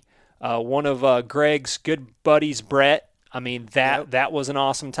Godfrey, one of Greg's good buddies, Brett. I mean, that was an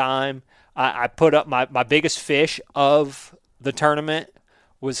awesome time. I put up my biggest fish of the tournament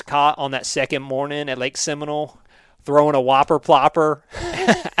was caught on that second morning at Lake Seminole, throwing a whopper plopper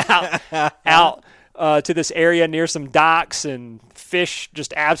out to this area near some docks, and fish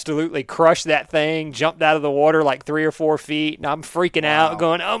just absolutely crushed that thing, jumped out of the water like 3 or 4 feet, and I'm freaking out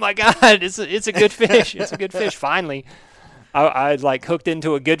going, oh my God, it's a good fish. It's a good fish. Finally, I like hooked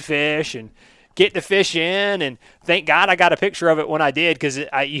into a good fish and get the fish in, and thank God I got a picture of it when I did, because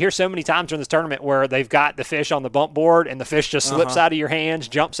you hear so many times during this tournament where they've got the fish on the bump board and the fish just slips out of your hands,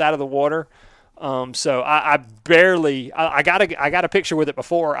 jumps out of the water. So I got a picture with it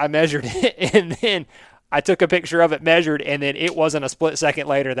before I measured it, and then I took a picture of it measured, and then it wasn't a split second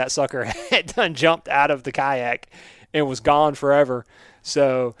later that sucker had done jumped out of the kayak and was gone forever.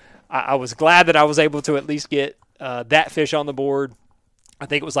 So I was glad that I was able to at least get that fish on the board. I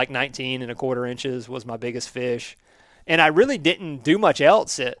think it was like 19 1/4 inches was my biggest fish, and I really didn't do much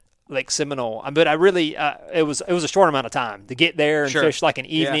else at Lake Seminole. But I really it was a short amount of time to get there and fish like an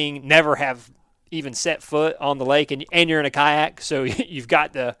evening. Never have even set foot on the lake, and you're in a kayak, so you've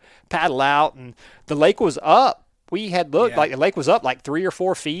got to paddle out, and the lake was up. We had looked like the lake was up like 3 or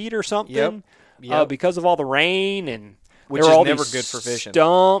 4 feet or something because of all the rain, and which there were is all never these good for fishing.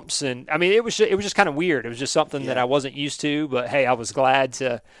 Stumps, and I mean it was just kind of weird. It was just something that I wasn't used to, but hey, I was glad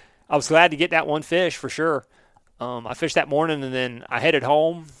to get that one fish for sure. I fished that morning, and then I headed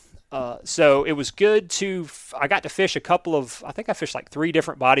home. So it was good I got to fish I think I fished like 3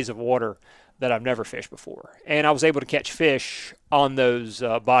 different bodies of water that I've never fished before. And I was able to catch fish on those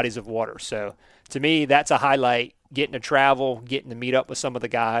bodies of water. So to me, that's a highlight, getting to travel, getting to meet up with some of the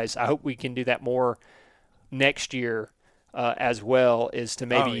guys. I hope we can do that more next year as well, is to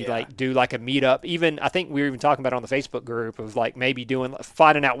maybe like do like a meetup. Even, I think we were even talking about it on the Facebook group of like maybe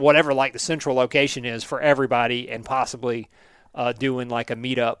finding out whatever like the central location is for everybody, and possibly doing like a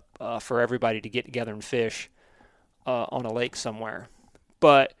meetup for everybody to get together and fish on a lake somewhere.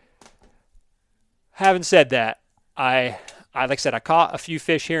 But having said that, I like I said, I caught a few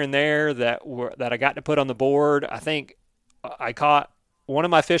fish here and there that I got to put on the board. I think I caught one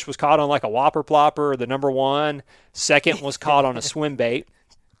of my fish was caught on like a whopper plopper, the number one. Second was caught on a swim bait.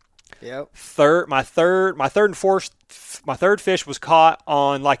 Yep. My third fish was caught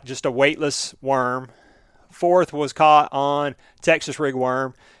on like just a weightless worm. Fourth was caught on Texas rig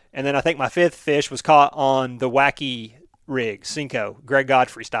worm. And then I think my fifth fish was caught on the wacky rig, Cinco, Greg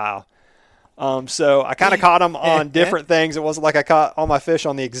Godfrey style. So I kind of caught them on different things. It wasn't like I caught all my fish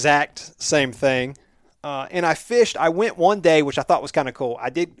on the exact same thing. And I went one day, which I thought was kind of cool.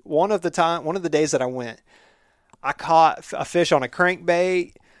 I did one of the days that I went, I caught a fish on a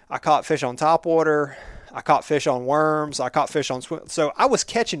crankbait. I caught fish on topwater. I caught fish on worms. I caught fish on swim. So I was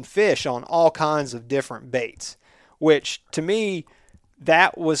catching fish on all kinds of different baits, which to me,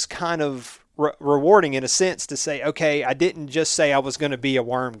 that was kind of rewarding in a sense to say, okay, I didn't just say I was going to be a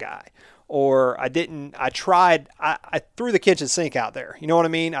worm guy, or I threw the kitchen sink out there. You know what I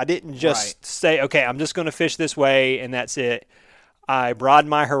mean? I didn't just say, okay, I'm just going to fish this way and that's it. I broadened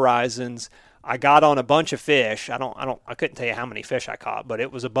my horizons. I got on a bunch of fish. I couldn't tell you how many fish I caught, but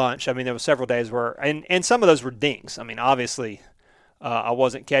it was a bunch. I mean, there were several days where, and some of those were dinks. I mean, obviously, I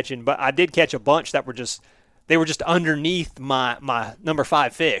wasn't catching, but I did catch a bunch that were just underneath my number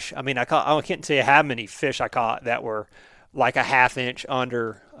 5 fish. I mean, I can't tell you how many fish I caught that were like a half inch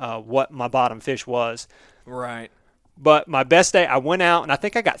under what my bottom fish was. Right. But my best day, I went out and I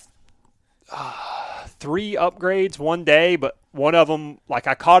think I got 3 upgrades one day, but one of them, like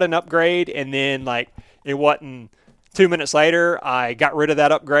I caught an upgrade and then like it wasn't 2 minutes later, I got rid of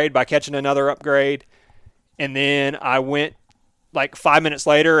that upgrade by catching another upgrade. And then I went like 5 minutes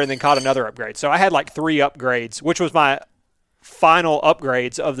later and then caught another upgrade. So I had like 3 upgrades, which was my final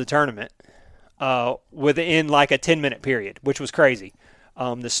upgrades of the tournament within like a 10-minute period, which was crazy.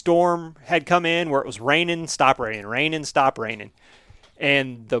 The storm had come in where it was raining, stop raining, raining, stop raining.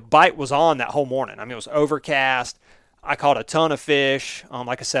 And the bite was on that whole morning. I mean, it was overcast. I caught a ton of fish.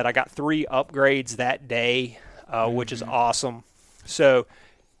 Like I said, I got 3 upgrades that day, which is awesome. So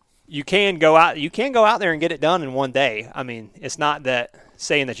you can go out there and get it done in one day. I mean, it's not that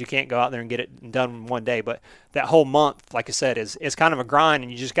saying that you can't go out there and get it done in one day, but that whole month, like I said, is kind of a grind,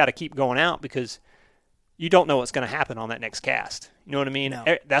 and you just got to keep going out because you don't know what's going to happen on that next cast. You know what I mean?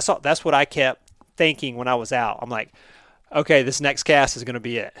 No. That's what I kept thinking when I was out. I'm like, okay, this next cast is going to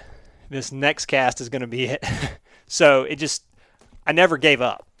be it. This next cast is going to be it. So I never gave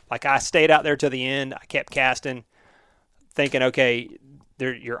up. Like I stayed out there to the end. I kept casting, thinking, okay,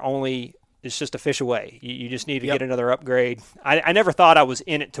 it's just a fish away. You just need to get another upgrade. I never thought I was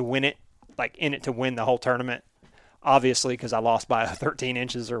in it to win it, like in it to win the whole tournament, obviously, because I lost by 13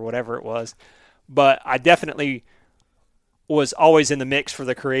 inches or whatever it was. But I definitely was always in the mix for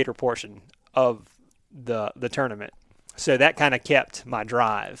the creator portion of the tournament. So that kind of kept my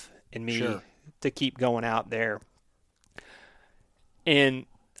drive in me to keep going out there. And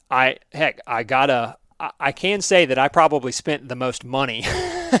I can say that I probably spent the most money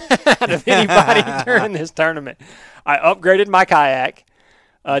out of anybody during this tournament. I upgraded my kayak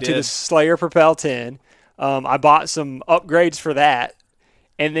to the Slayer Propel 10. I bought some upgrades for that.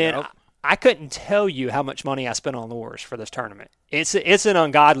 And then I couldn't tell you how much money I spent on lures for this tournament. It's an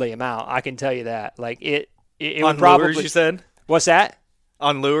ungodly amount, I can tell you that. Like it on would probably, lures, you said? What's that?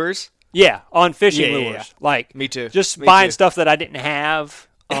 On lures? Yeah, on fishing lures. Yeah. Like me too. Just Me buying too. stuff that I didn't have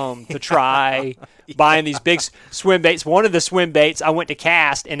to try. Buying these big swim baits. One of the swim baits I went to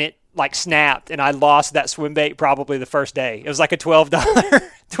cast and it like snapped and I lost that swim bait probably the first day. It was like a $12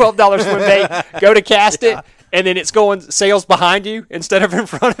 swim bait. Go to cast it and then it's going sails behind you instead of in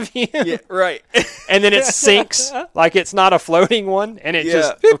front of you. Yeah, right. And then it sinks like it's not a floating one and it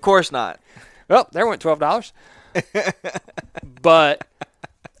just of course not. well, there went $12. But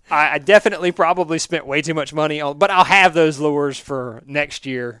I definitely probably spent way too much money on, but I'll have those lures for next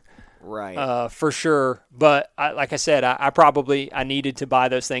year. Right. For sure. But like I said, I needed to buy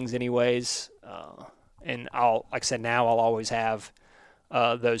those things anyways. And like I said, now I'll always have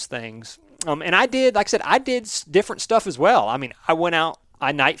those things. And I did different stuff as well. I mean, I went out,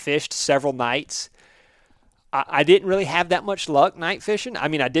 I night fished several nights. I didn't really have that much luck night fishing. I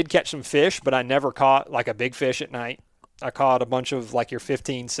mean, I did catch some fish, but I never caught like a big fish at night. I caught a bunch of like your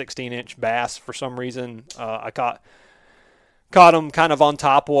 15, 16-inch bass for some reason. I caught them kind of on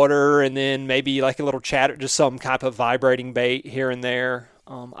top water and then maybe like a little chatter, just some type of vibrating bait here and there.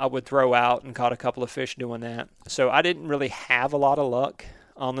 I would throw out and caught a couple of fish doing that. So I didn't really have a lot of luck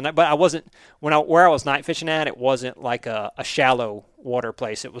on the night, but I wasn't, where I was night fishing at, it wasn't like a shallow water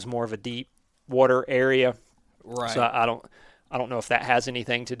place. It was more of a deep water area. Right. So I don't know if that has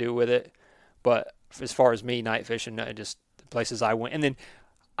anything to do with it, but as far as me night fishing, just the places I went. And then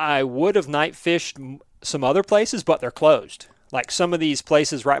I would have night fished some other places, but they're closed. Like some of these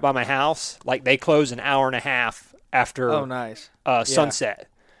places right by my house, like they close an hour and a half after Oh, nice. sunset.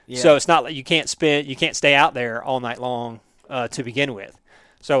 Yeah. So it's not like you can't stay out there all night long to begin with.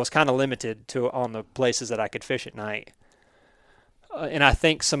 So I was kind of limited on the places that I could fish at night. And I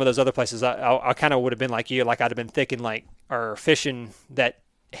think some of those other places, I kind of would have been like you, like I'd have been thinking or fishing that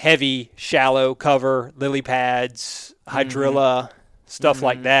heavy, shallow cover, lily pads, hydrilla, stuff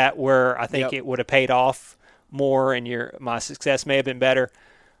like that, where I think it would have paid off more and my success may have been better.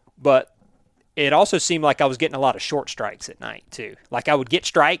 But it also seemed like I was getting a lot of short strikes at night too. Like I would get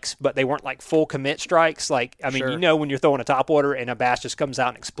strikes, but they weren't like full commit strikes. Like, I mean, when you're throwing a topwater and a bass just comes out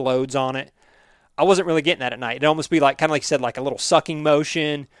and explodes on it. I wasn't really getting that at night. It'd almost be like, kind of like you said, like a little sucking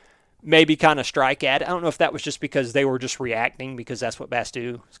motion, maybe kind of strike at it. I don't know if that was just because they were just reacting, because that's what bass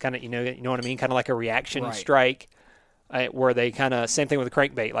do. It's kind of, you know what I mean? Kind of like a reaction strike, where they kind of, same thing with a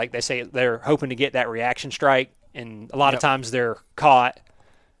crankbait. Like they say they're hoping to get that reaction strike, and a lot of times they're caught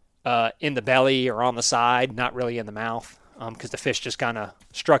in the belly or on the side, not really in the mouth, because the fish just kind of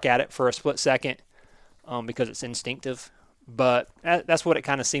struck at it for a split second because it's instinctive. But that's what it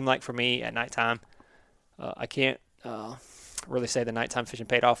kind of seemed like for me at nighttime. I can't really say the nighttime fishing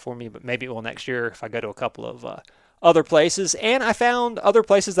paid off for me, but maybe it will next year if I go to a couple of other places. And I found other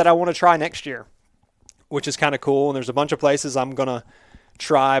places that I want to try next year, which is kind of cool. And there's a bunch of places I'm going to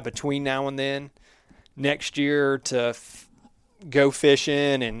try between now and then next year to go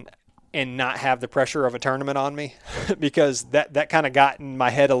fishing and not have the pressure of a tournament on me, because that kind of got in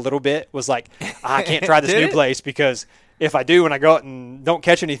my head a little bit, was like, I can't try this new place, because if I do and I go out and don't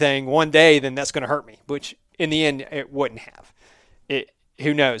catch anything one day, then that's going to hurt me, which in the end it wouldn't have.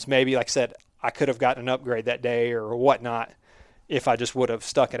 Who knows? Maybe, like I said, I could have gotten an upgrade that day or whatnot if I just would have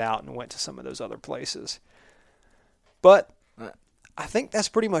stuck it out and went to some of those other places. But I think that's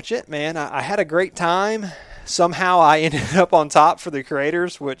pretty much it, man. I had a great time. Somehow I ended up on top for the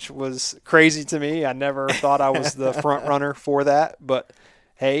creators, which was crazy to me. I never thought I was the front runner for that, but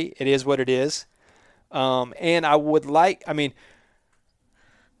hey, it is what it is. And I'd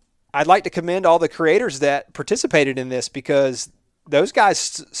like to commend all the creators that participated in this, because those guys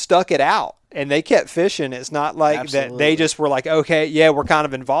stuck it out and they kept fishing. It's not like that they just were like, okay, yeah, we're kind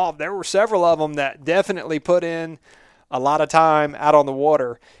of involved. There were several of them that definitely put in a lot of time out on the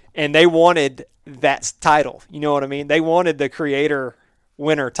water, and they wanted that title. You know what I mean? They wanted the creator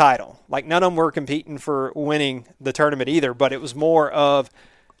winner title. Like, none of them were competing for winning the tournament either, but it was more of,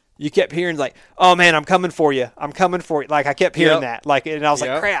 you kept hearing like, oh man, I'm coming for you. I'm coming for you. Like, I kept hearing that. Like, and I was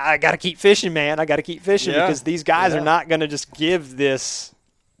like, crap, I got to keep fishing, man. I got to keep fishing because these guys are not going to just give this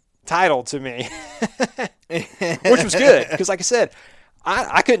title to me, which was good. Because like I said,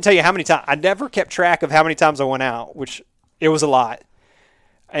 I couldn't tell you how many times. I never kept track of how many times I went out, which it was a lot.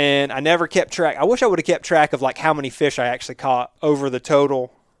 And I never kept track. I wish I would have kept track of like how many fish I actually caught over the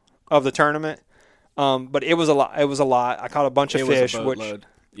total of the tournament. But it was a lot. It was a lot. I caught a bunch of fish,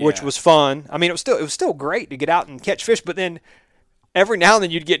 which was fun. I mean, it was still great to get out and catch fish. But then every now and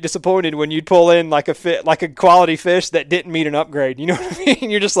then you'd get disappointed when you'd pull in like a quality fish that didn't meet an upgrade. You know what I mean?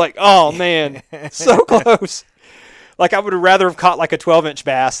 You're just like, oh man, so close. Like, I would have rather have caught like a 12-inch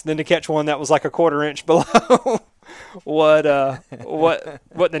bass than to catch one that was like a quarter inch below what my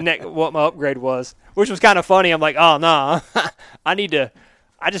upgrade was, which was kind of funny. I'm like, oh no, I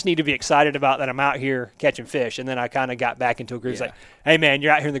just need to be excited about that I'm out here catching fish. And then I kind of got back into a groove. It's like, hey man,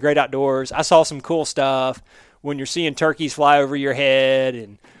 you're out here in the great outdoors. I saw some cool stuff. When you're seeing turkeys fly over your head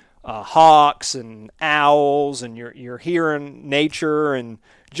and hawks and owls, and you're hearing nature and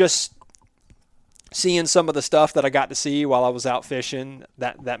just seeing some of the stuff that I got to see while I was out fishing,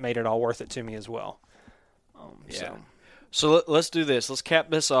 that made it all worth it to me as well. So let's do this. Let's cap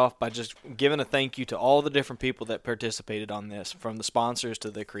this off by just giving a thank you to all the different people that participated on this, from the sponsors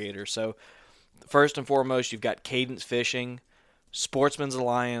to the creators. So first and foremost, you've got Cadence Fishing, Sportsman's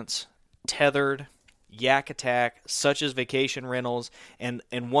Alliance, Tethered, Yak Attack, Such as Vacation Rentals, and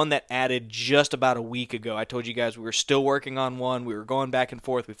one that added just about a week ago. I told you guys we were still working on one. We were going back and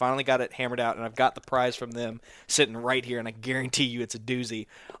forth. We finally got it hammered out, and I've got the prize from them sitting right here, and I guarantee you it's a doozy.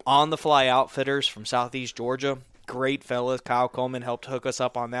 On the Fly Outfitters from Southeast Georgia. Great fellas. Kyle Coleman helped hook us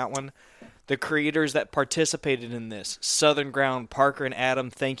up on that one. The creators that participated in this, Southern Ground, Parker and Adam,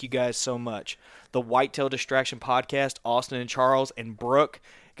 thank you guys so much. The Whitetail Distraction Podcast, Austin and Charles, and Brooke.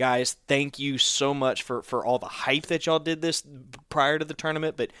 Guys, thank you so much for all the hype that y'all did this prior to the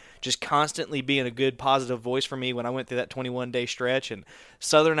tournament, but just constantly being a good, positive voice for me when I went through that 21-day stretch. And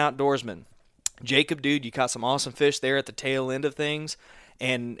Southern Outdoorsman, Jacob, dude, you caught some awesome fish there at the tail end of things.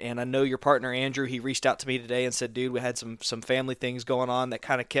 And I know your partner Andrew, he reached out to me today and said, dude, we had some family things going on that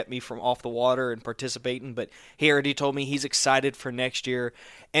kind of kept me from off the water and participating, but he already told me he's excited for next year.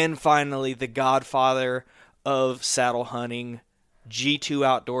 And finally, the godfather of saddle hunting, G2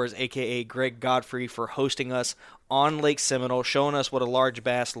 Outdoors, aka Greg Godfrey, for hosting us on Lake Seminole, showing us what a large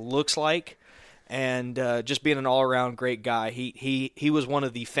bass looks like, and just being an all-around great guy. He was one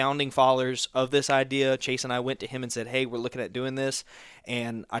of the founding fathers of this idea. Chase and I went to him and said, hey, we're looking at doing this.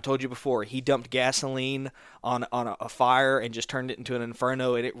 And I told you before, he dumped gasoline on a fire and just turned it into an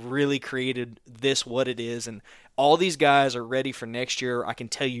inferno, and it really created this what it is. And all these guys are ready for next year. I can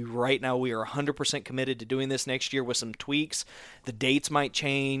tell you right now, we are 100% committed to doing this next year with some tweaks. The dates might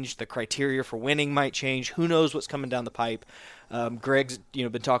change. The criteria for winning might change. Who knows what's coming down the pipe? Greg's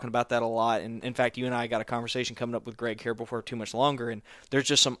been talking about that a lot, and in fact, you and I got a conversation coming up with Greg here before too much longer, and there's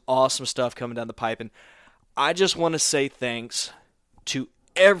just some awesome stuff coming down the pipe. And I just want to say thanks to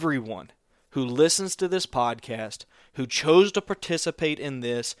everyone who listens to this podcast, who chose to participate in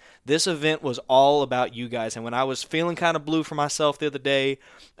this. This event was all about you guys. And when I was feeling kind of blue for myself the other day,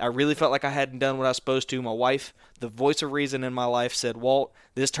 I really felt like I hadn't done what I was supposed to. My wife, the voice of reason in my life, said, Walt,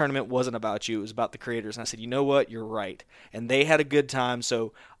 this tournament wasn't about you. It was about the creators. And I said, you know what? You're right. And they had a good time.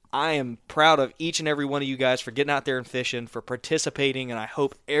 So I am proud of each and every one of you guys for getting out there and fishing, for participating, and I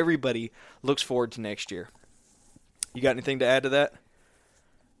hope everybody looks forward to next year. You got anything to add to that?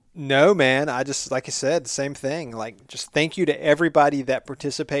 No, man. I just, like I said, the same thing. Like, just thank you to everybody that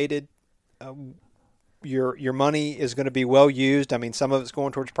participated. Your money is going to be well used. I mean, some of it's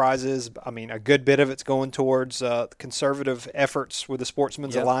going towards prizes. I mean, a good bit of it's going towards conservative efforts with the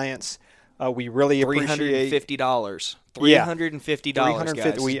Sportsman's Alliance. We really appreciate $350. $350, guys.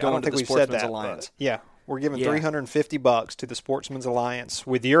 I don't think we've said that. Alliance. Yeah, we're giving $350 to the Sportsman's Alliance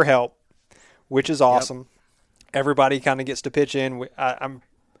with your help, which is awesome. Yep. Everybody kind of gets to pitch in.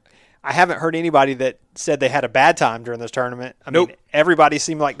 I haven't heard anybody that said they had a bad time during this tournament. I mean, everybody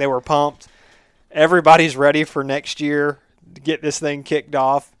seemed like they were pumped. Everybody's ready for next year to get this thing kicked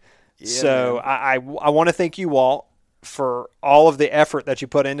off. Yeah, so I want to thank you, Walt, for all of the effort that you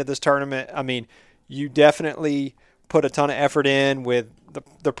put into this tournament. I mean, you definitely put a ton of effort in with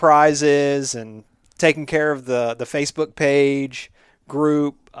the prizes and taking care of the Facebook page,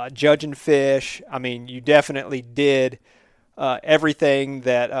 group, judging fish. I mean, you definitely did everything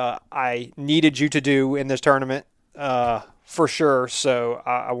that I needed you to do in this tournament, for sure. So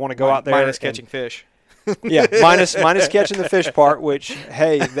I want to go out there. Minus catching fish. Yeah, minus catching the fish part, which,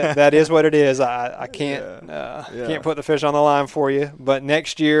 hey, that is what it is. I can't can't put the fish on the line for you. But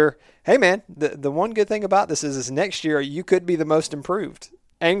next year, hey, man, the one good thing about this is next year you could be the most improved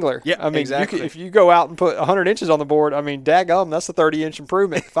angler. Yeah, I mean, exactly. If you go out and put 100 inches on the board, I mean, daggum, that's a 30-inch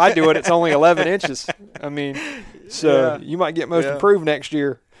improvement. If I do it, it's only 11 inches. I mean, so you might get most improved next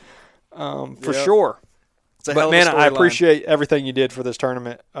year, for sure. But, man, I appreciate everything you did for this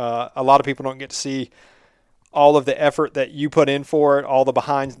tournament. A lot of people don't get to see all of the effort that you put in for it, all the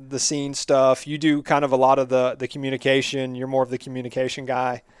behind-the-scenes stuff. You do kind of a lot of the communication. You're more of the communication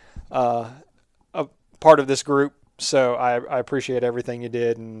guy, a part of this group. So I appreciate everything you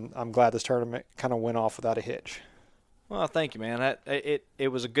did, and I'm glad this tournament kind of went off without a hitch. Well, thank you, man. It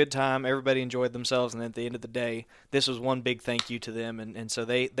was a good time. Everybody enjoyed themselves, and at the end of the day, this was one big thank you to them, and so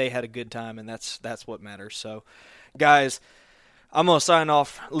they had a good time, and that's what matters. So, guys, I'm gonna sign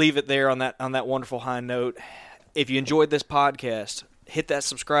off, leave it there on that wonderful high note. If you enjoyed this podcast, hit that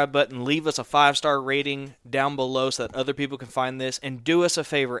subscribe button, leave us a 5-star rating down below so that other people can find this, and do us a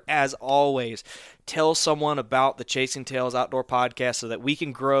favor, as always, tell someone about the Chasing Tales Outdoor Podcast so that we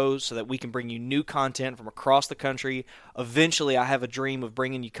can grow, so that we can bring you new content from across the country. Eventually, I have a dream of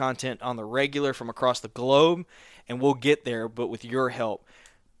bringing you content on the regular from across the globe, and we'll get there, but with your help.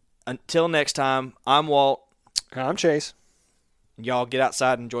 Until next time, I'm Walt. I'm Chase. Y'all get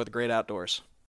outside and enjoy the great outdoors.